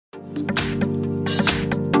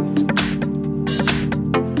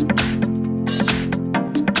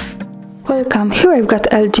Welcome, here I've got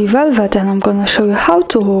LG Velvet and I'm gonna show you how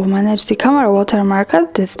to manage the camera watermark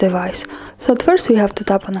at this device. So at first we have to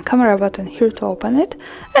tap on the camera button here to open it,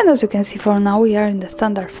 and as you can see for now we are in the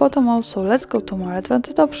standard photo mode, so let's go to more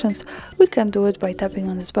advanced options. We can do it by tapping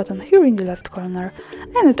on this button here in the left corner,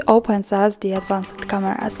 and it opens us the advanced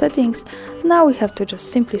camera settings. Now we have to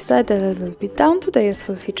just simply slide a little bit down to the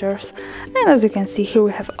useful features, and as you can see here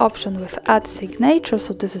we have option with add signature,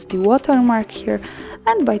 so this is the watermark here,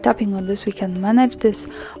 and by tapping on this we can manage this.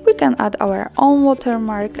 We can add our own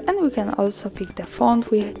watermark and we can also pick the font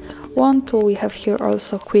we want to. We have here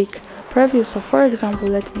also quick preview, so for example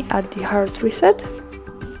let me add the hard reset,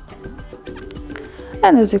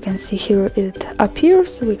 and as you can see here it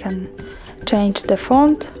appears. We can change the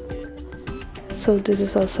font, so this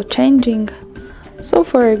is also changing. So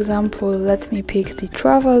for example let me pick the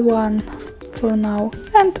travel one for now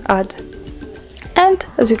and add. And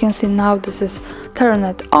as you can see now this is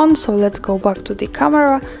turned on, so let's go back to the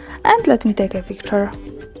camera and let me take a picture.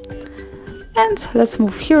 And let's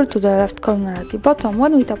move here to the left corner at the bottom.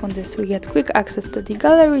 When we tap on this we get quick access to the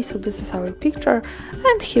gallery, so this is our picture,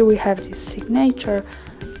 and here we have this signature.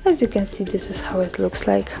 As you can see this is how it looks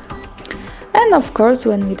like. And of course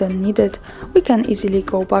when we don't need it we can easily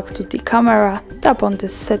go back to the camera, tap on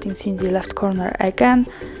this settings in the left corner again,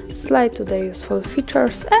 slide to the useful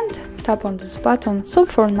features and tap on this button. So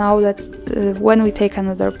for now when we take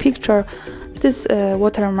another picture this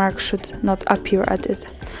watermark should not appear at it.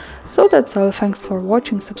 So that's all, thanks for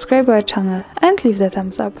watching, subscribe our channel and leave the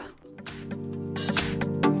thumbs up.